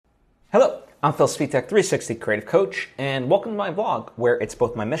Hello, I'm Svitek, 360 Creative Coach, and welcome to my vlog, where it's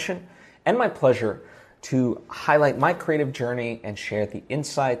both my mission and my pleasure to highlight my creative journey and share the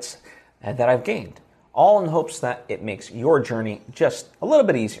insights that I've gained, all in hopes that it makes your journey just a little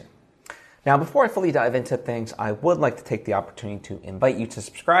bit easier. Now, before I fully dive into things, I would like to take the opportunity to invite you to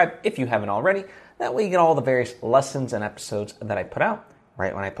subscribe if you haven't already. That way you get all the various lessons and episodes that I put out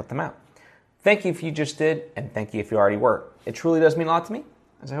right when I put them out. Thank you if you just did, and thank you if you already were. It truly does mean a lot to me,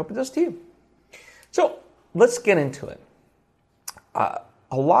 as I hope it does to you. So let's get into it. A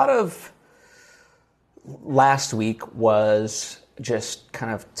lot of last week was just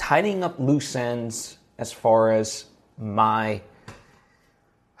kind of tidying up loose ends as far as my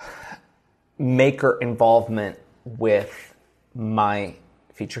maker involvement with my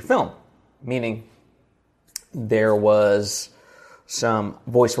feature film, meaning there was some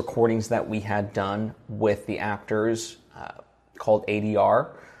voice recordings that we had done with the actors called ADR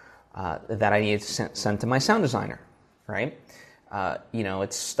that I needed to send to my sound designer, right?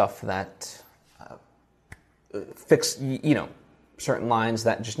 It's stuff that fix, certain lines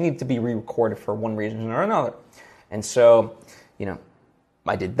that just need to be re-recorded for one reason or another. And so,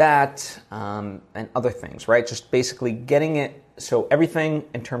 I did that and other things, right? Just basically getting it, so everything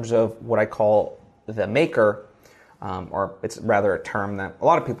in terms of what I call the maker, or it's rather a term that a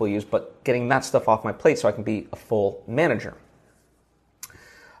lot of people use, but getting that stuff off my plate so I can be a full manager.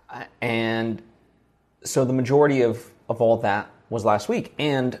 And so the majority of all that was last week.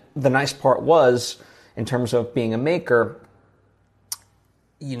 And the nice part was, in terms of being a maker,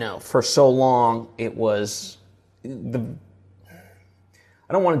 for so long it was I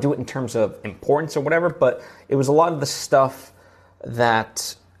don't want to do it in terms of importance or whatever, but it was a lot of the stuff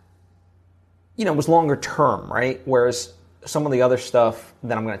that, was longer term, right? Whereas some of the other stuff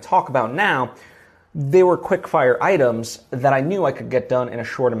that I'm going to talk about now, they were quick fire items that I knew I could get done in a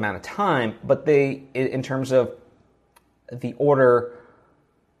short amount of time, but they, in terms of the order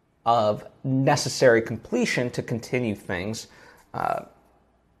of necessary completion to continue things,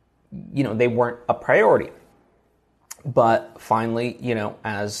 they weren't a priority. But finally,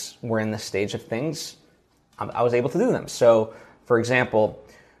 as we're in this stage of things, I was able to do them. So, for example,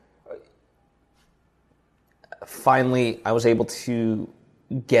 finally I was able to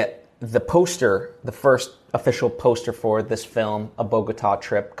get the poster, the first official poster for this film, A Bogota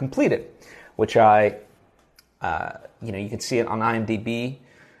Trip, completed, which you can see it on IMDb.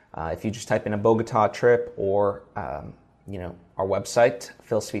 If you just type in A Bogota Trip or, our website,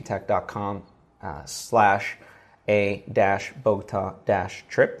 philsvitek.com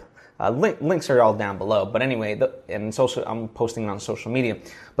 /a-Bogota-trip. Links are all down below. But anyway, I'm posting it on social media.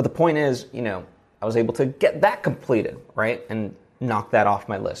 But the point is, I was able to get that completed, right? And knock that off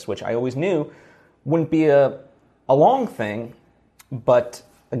my list, which I always knew wouldn't be a long thing. But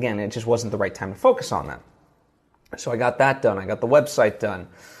again, it just wasn't the right time to focus on that. So I got that done. I got the website done.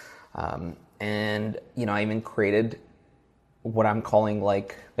 And I even created what I'm calling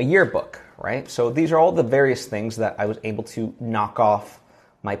like a yearbook, right? So these are all the various things that I was able to knock off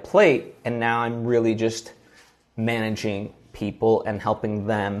my plate, and now I'm really just managing people and helping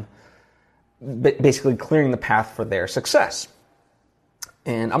them, basically clearing the path for their success.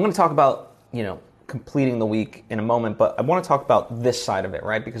 And I'm going to talk about, completing the week in a moment, but I want to talk about this side of it,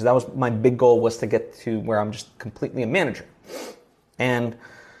 right? Because that was my big goal, was to get to where I'm just completely a manager. And,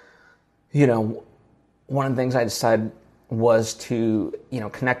 one of the things I decided was to,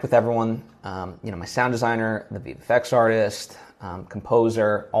 connect with everyone, my sound designer, the VFX artist,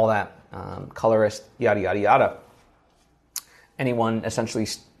 composer, all that, colorist, yada, yada, yada. Anyone essentially,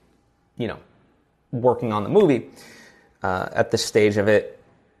 working on the movie at this stage of it,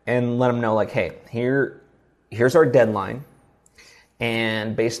 and let them know, like, hey, here's our deadline,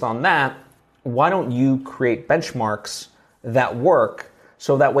 and based on that, why don't you create benchmarks that work,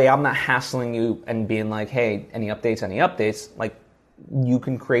 so that way I'm not hassling you and being like, hey, any updates? Like, you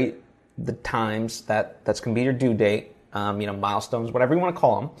can create the times that's going to be your due date, milestones, whatever you want to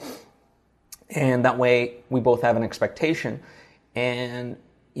call them. And that way we both have an expectation. And,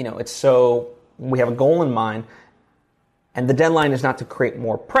 it's so we have a goal in mind. And the deadline is not to create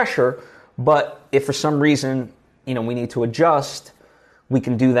more pressure, but if for some reason, we need to adjust, we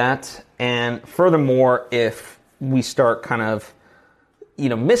can do that. And furthermore, if we start kind of,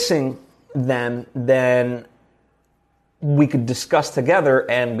 missing them, then we could discuss together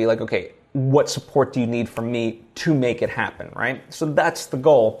and be like, okay, what support do you need from me to make it happen, right? So that's the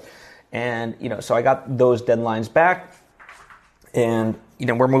goal. And, so I got those deadlines back, and,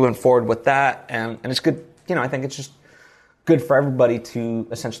 we're moving forward with that. And it's good, I think it's just good for everybody to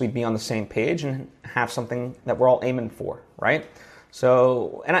essentially be on the same page and have something that we're all aiming for, right?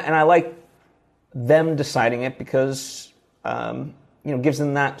 So, and I like them deciding it because, gives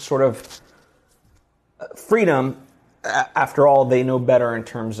them that sort of freedom. After all, they know better in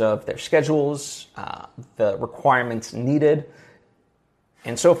terms of their schedules, the requirements needed,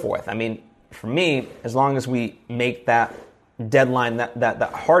 and so forth. I mean, for me, as long as we make that deadline, that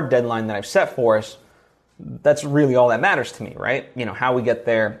hard deadline that I've set for us, that's really all that matters to me, right? How we get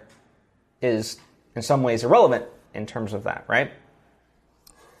there is in some ways irrelevant in terms of that, right?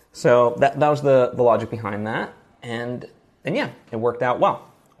 So that was the logic behind that, and yeah, it worked out well.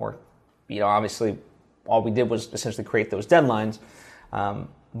 Or, obviously, all we did was essentially create those deadlines,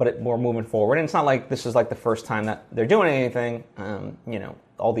 but we're moving forward. And it's not like this is like the first time that they're doing anything.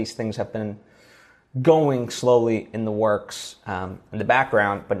 All these things have been going slowly in the works, in the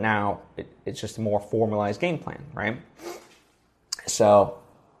background, but now it's just a more formalized game plan, right? So,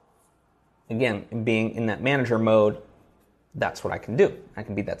 again, being in that manager mode, that's what I can do. I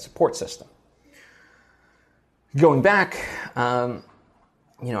can be that support system. Going back, I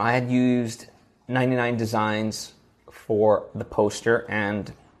had used 99 Designs for the poster,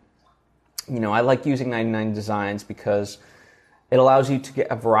 and I like using 99 Designs because it allows you to get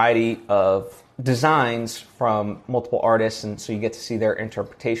a variety of designs from multiple artists, and so you get to see their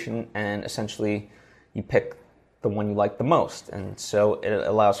interpretation, and essentially you pick the one you like the most, and so it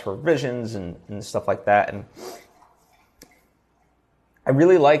allows for revisions and stuff like that. And I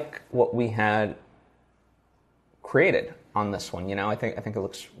really like what we had created on this one. I think it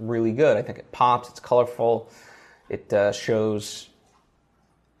looks really good. I think it pops. It's colorful. It shows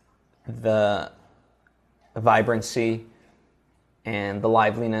the vibrancy and the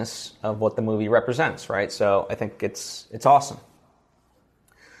liveliness of what the movie represents, right? So I think it's awesome.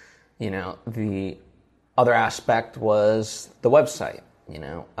 The other aspect was the website.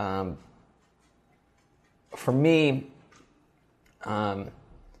 For me,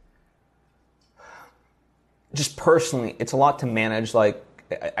 just personally, it's a lot to manage. Like,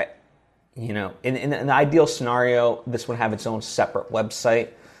 in an ideal scenario, this would have its own separate website,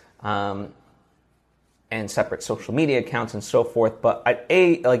 and separate social media accounts and so forth. But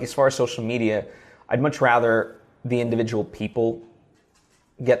as far as social media, I'd much rather the individual people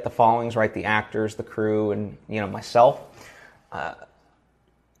get the followings, right? The actors, the crew, and myself,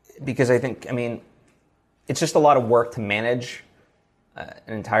 because I think, it's just a lot of work to manage an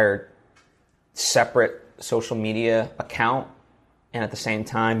entire separate social media account, and at the same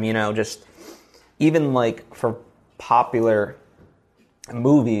time, just even like for popular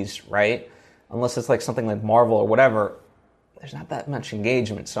movies, right? Unless it's like something like Marvel or whatever, there's not that much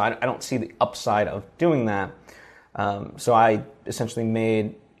engagement, so I don't see the upside of doing that. So I essentially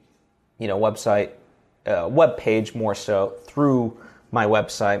made, web page more so through my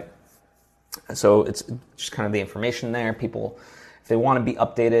website. So it's just kind of the information there. People, if they want to be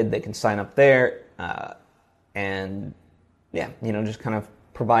updated, they can sign up there. And yeah, just kind of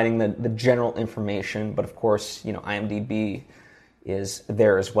providing the general information. But of course, IMDb is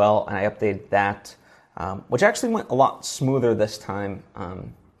there as well, and I updated that, which actually went a lot smoother this time.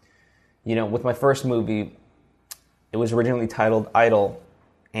 With my first movie, it was originally titled Idol,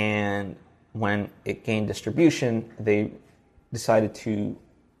 and when it gained distribution, they decided to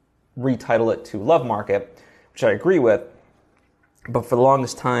retitle it to Love Market, which I agree with. But for the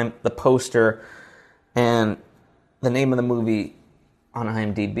longest time, the poster and the name of the movie on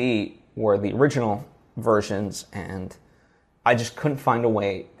IMDb were the original versions, and I just couldn't find a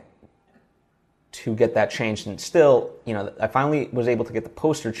way to get that changed. And still, I finally was able to get the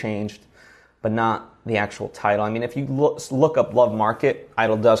poster changed, but not the actual title. If you look up Love Market,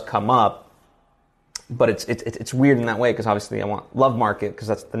 Idol does come up, but it's weird in that way, because obviously I want Love Market because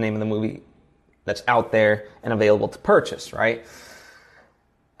that's the name of the movie that's out there and available to purchase, right?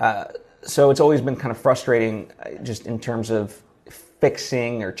 So it's always been kind of frustrating just in terms of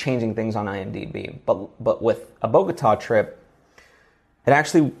fixing or changing things on IMDb. But with a Bogota trip, it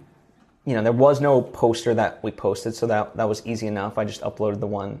actually, there was no poster that we posted, so that was easy enough. I just uploaded the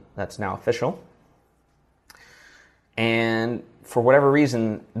one that's now official. And for whatever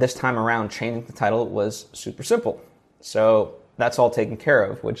reason, this time around, changing the title was super simple. So that's all taken care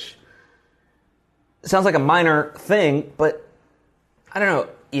of, which sounds like a minor thing, but I don't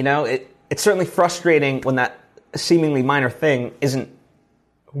know, it's certainly frustrating when that seemingly minor thing isn't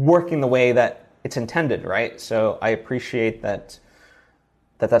working the way that it's intended, right? So I appreciate that's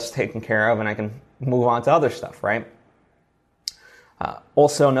taken care of, and I can move on to other stuff, right?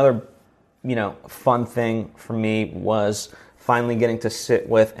 Also, another, fun thing for me was finally getting to sit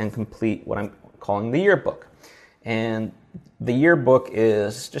with and complete what I'm calling the yearbook. And the yearbook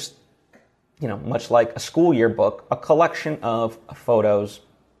is just, much like a school yearbook, a collection of photos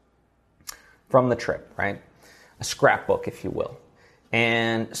from the trip, right? A scrapbook, if you will.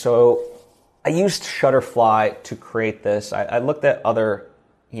 And so I used Shutterfly to create this. I looked at other,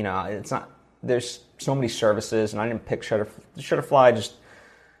 there's so many services, and I didn't pick Shutterfly.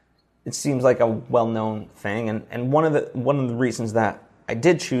 It seems like a well-known thing. And one of the reasons that I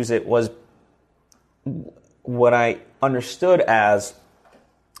did choose it was what I understood as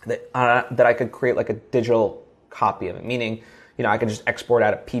that I could create like a digital copy of it, meaning, I could just export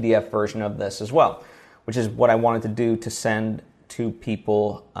out a PDF version of this as well, which is what I wanted to do to send to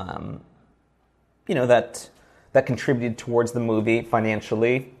people, that contributed towards the movie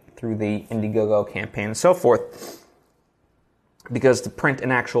financially through the Indiegogo campaign and so forth, because to print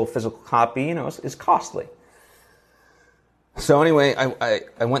an actual physical copy, is costly. So anyway,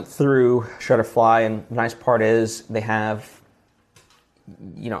 I went through Shutterfly, and the nice part is they have,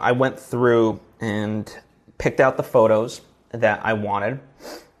 I went through and picked out the photos that I wanted,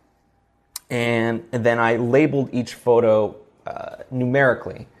 and then I labeled each photo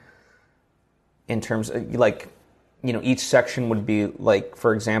numerically in terms of, each section would be like,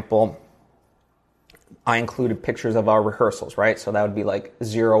 for example, I included pictures of our rehearsals, right? So that would be like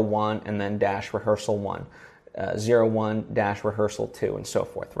 01 and then dash rehearsal 1. 01 dash rehearsal 2 and so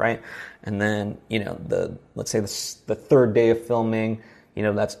forth, right? And then, let's say the third day of filming,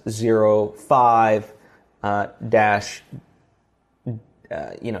 that's 05 dash,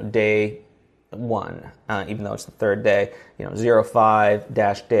 day 1, even though it's the third day, 05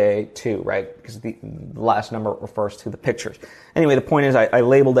 dash day 2, right? Because the last number refers to the pictures. Anyway, the point is I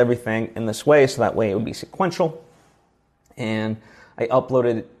labeled everything in this way, so that way it would be sequential. And I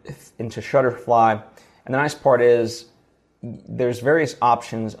uploaded it into Shutterfly. And the nice part is there's various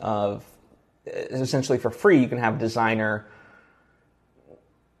options of, essentially for free, you can have a designer,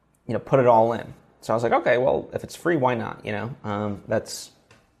 put it all in. So I was like, okay, well, if it's free, why not? That's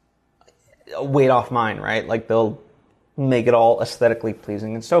a weight off mine, right? Like, they'll make it all aesthetically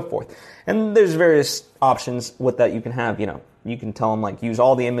pleasing and so forth. And there's various options with that you can have. You can tell them, like, use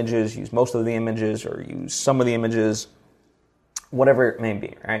all the images, use most of the images, or use some of the images, whatever it may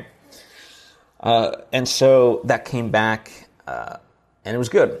be, right? And so that came back, and it was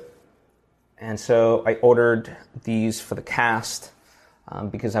good. And so I ordered these for the cast,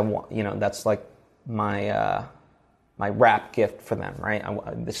 because I want, that's like my wrap gift for them, right?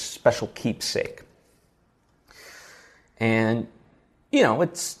 This special keepsake. And,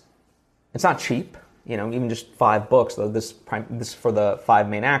 it's not cheap, even just $5, though this for the 5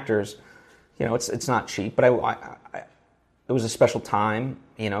 main actors, it's not cheap, but it was a special time,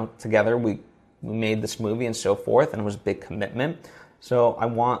 together. We made this movie and so forth, and it was a big commitment. So I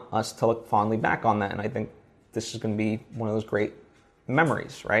want us to look fondly back on that, and I think this is going to be one of those great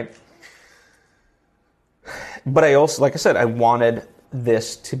memories, right? But I also, like I said, I wanted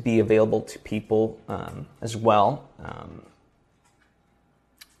this to be available to people as well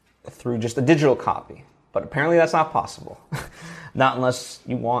through just a digital copy. But apparently that's not possible. Not unless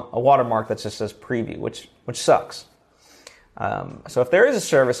you want a watermark that just says preview, which sucks. So if there is a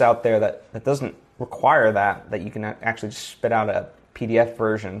service out there that doesn't require that you can actually just spit out a PDF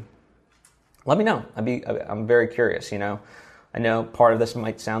version, let me know. I'm very curious, I know part of this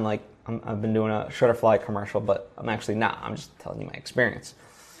might sound like I've been doing a Shutterfly commercial, but I'm actually not. I'm just telling you my experience.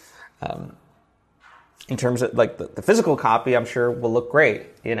 In terms of like the physical copy, I'm sure will look great,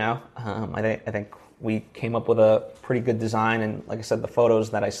 I think we came up with a pretty good design, and like I said, the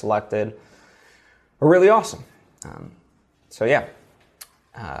photos that I selected were really awesome. So yeah,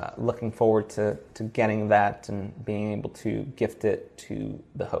 looking forward to getting that and being able to gift it to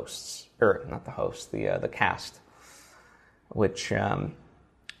the hosts, or not the hosts, the cast, which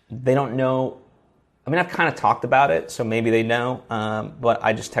they don't know. I mean, I've kind of talked about it, so maybe they know, but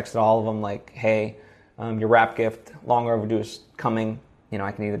I just texted all of them like, hey, your wrap gift, long overdue, is coming.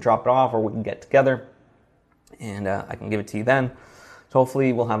 I can either drop it off or we can get together, and I can give it to you then. So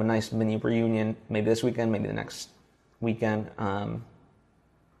hopefully we'll have a nice mini reunion, maybe this weekend, maybe the next weekend, and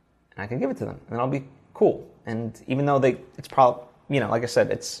I can give it to them, and that'll be cool. And even though it's probably, like I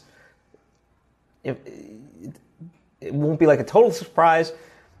said, it won't be like a total surprise,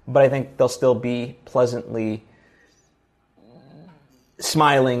 but I think they'll still be pleasantly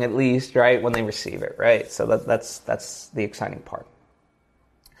smiling, at least, right, when they receive it, right? So that's the exciting part.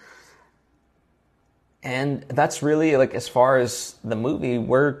 And that's really, like, as far as the movie,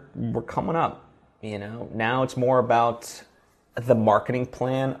 we're coming up. Now it's more about the marketing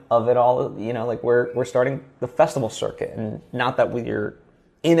plan of it all. Like we're starting the festival circuit, and not that we're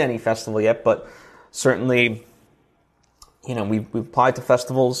in any festival yet, but certainly, we've applied to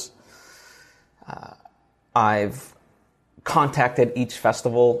festivals. I've contacted each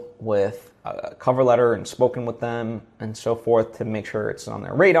festival with a cover letter and spoken with them and so forth to make sure it's on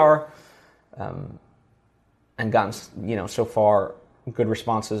their radar, and gotten, so far good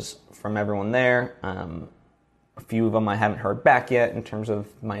responses from everyone there. A few of them I haven't heard back yet in terms of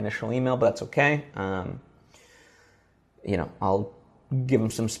my initial email, but that's okay. I'll give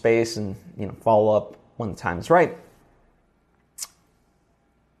them some space and, follow up when the time is right.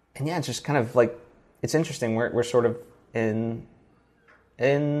 And yeah, it's just kind of like, it's interesting. We're sort of in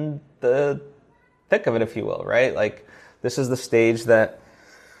the thick of it, if you will, right? Like, this is the stage that,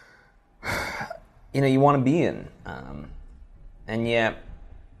 you want to be in. And yet,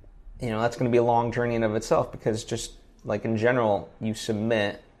 that's going to be a long journey in of itself, because just like in general, you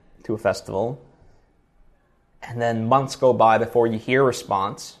submit to a festival and then months go by before you hear a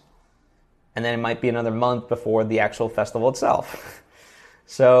response. And then it might be another month before the actual festival itself.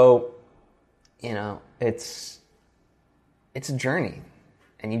 So, it's a journey,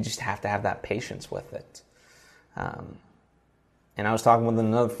 and you just have to have that patience with it. And I was talking with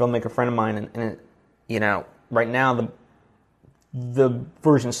another filmmaker friend of mine, and right now the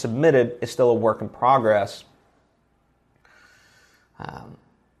version submitted is still a work in progress,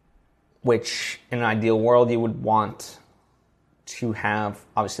 which in an ideal world you would want to have,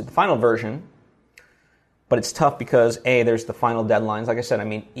 obviously, the final version. But it's tough because, A, there's the final deadlines. Like I said,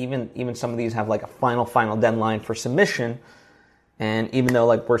 even some of these have like a final deadline for submission. And even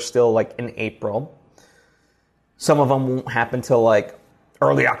though we're still in April, some of them won't happen till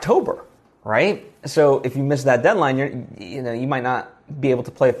early October, right? So if you miss that deadline, you might not be able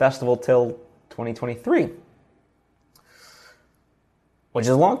to play a festival till 2023, which is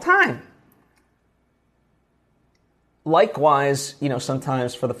a long time. Likewise,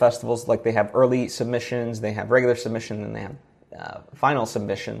 sometimes for the festivals, they have early submissions, they have regular submission, and they have final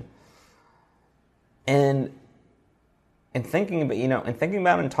submission. And thinking about,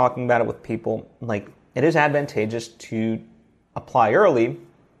 and talking about it with people, it is advantageous to apply early,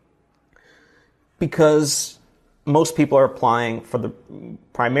 because most people are applying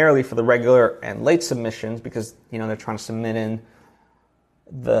primarily for the regular and late submissions, because they're trying to submit in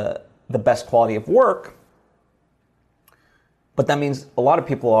the best quality of work. But that means a lot of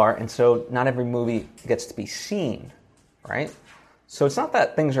people are, and so not every movie gets to be seen, right? So it's not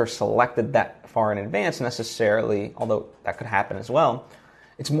that things are selected that far in advance necessarily, although that could happen as well.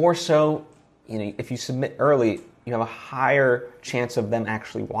 It's more so, if you submit early, you have a higher chance of them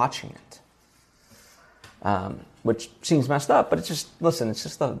actually watching it. Which seems messed up, but it's just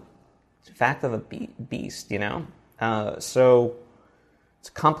the fact of the beast, So it's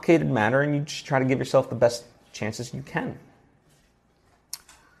a complicated matter, and you just try to give yourself the best chances you can.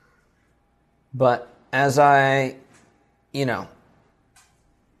 But as I,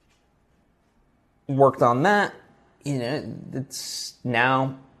 worked on that, it's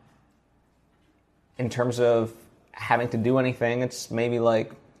now, in terms of having to do anything, it's maybe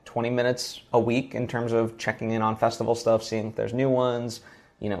 20 minutes a week in terms of checking in on festival stuff, seeing if there's new ones,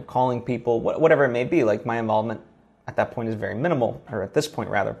 calling people, whatever it may be. My involvement at that point is very minimal, or at this point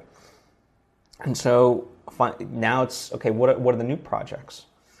rather. And so now it's, okay, what are the new projects?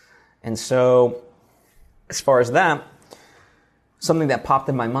 And so, as far as that, something that popped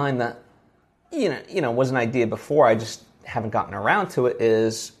in my mind that, was an idea before, I just haven't gotten around to it,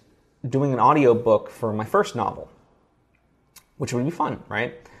 is doing an audiobook for my first novel, which would be fun,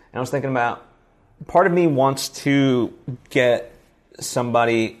 right? And I was thinking about, part of me wants to get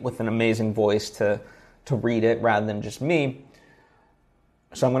somebody with an amazing voice to read it rather than just me.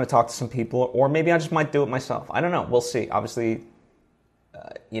 So I'm going to talk to some people, or maybe I just might do it myself. I don't know. We'll see. Obviously,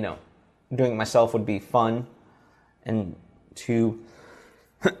 doing it myself would be fun, and to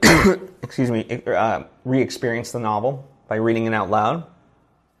re-experience the novel by reading it out loud.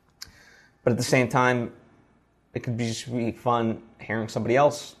 But at the same time, it could just be fun hearing somebody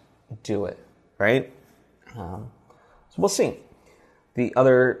else do it, right? So we'll see. The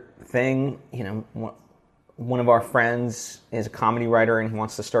other thing, one of our friends is a comedy writer, and he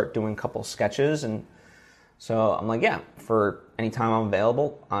wants to start doing a couple sketches, and so I'm like, yeah, for any time I'm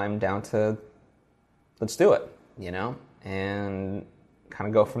available, I'm down to, let's do it, and kind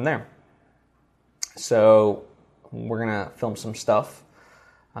of go from there. So we're going to film some stuff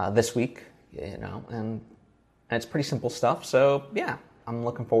this week, and it's pretty simple stuff. So yeah, I'm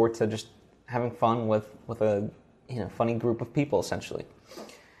looking forward to just having fun with a funny group of people, essentially.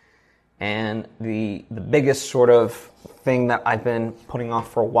 And the biggest sort of thing that I've been putting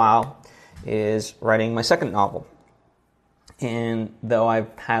off for a while is writing my second novel. And though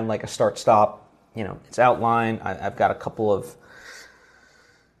I've had a start-stop, it's outlined, I've got a couple of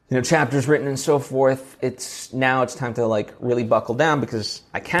chapters written and so forth, it's time to like really buckle down because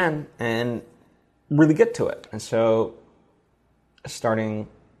I can and really get to it. And so starting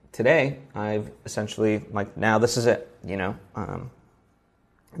today, I've essentially like, now this is it,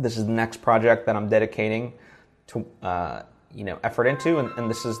 this is the next project that I'm dedicating to, effort into. And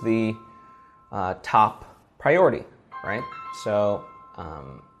this is the top priority, right? So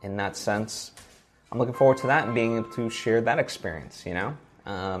in that sense, I'm looking forward to that and being able to share that experience,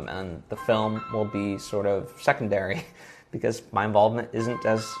 and the film will be sort of secondary because my involvement isn't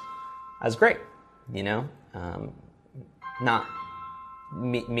as great, not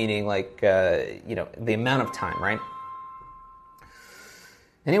meaning like, the amount of time, right?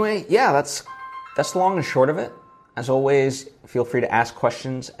 Anyway, yeah, that's the long and short of it. As always, feel free to ask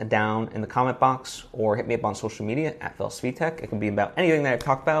questions down in the comment box or hit me up on social media at Svitek. It can be about anything that I've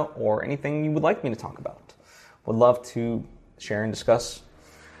talked about or anything you would like me to talk about. Would love to share and discuss.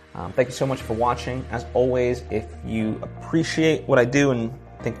 Thank you so much for watching. As always, if you appreciate what I do and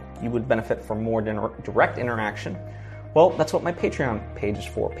think you would benefit from more direct interaction, well, that's what my Patreon page is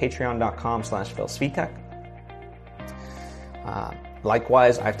for, patreon.com/PhilSvitek.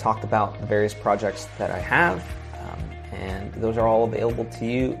 Likewise, I've talked about the various projects that I have, and those are all available to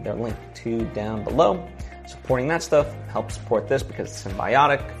you. They're linked to down below. Supporting that stuff helps support this because it's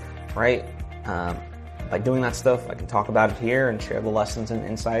symbiotic, right? By doing that stuff, I can talk about it here and share the lessons and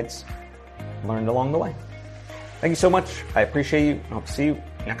insights learned along the way. Thank you so much. I appreciate you. I hope to see you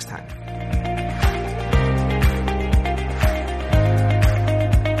next time.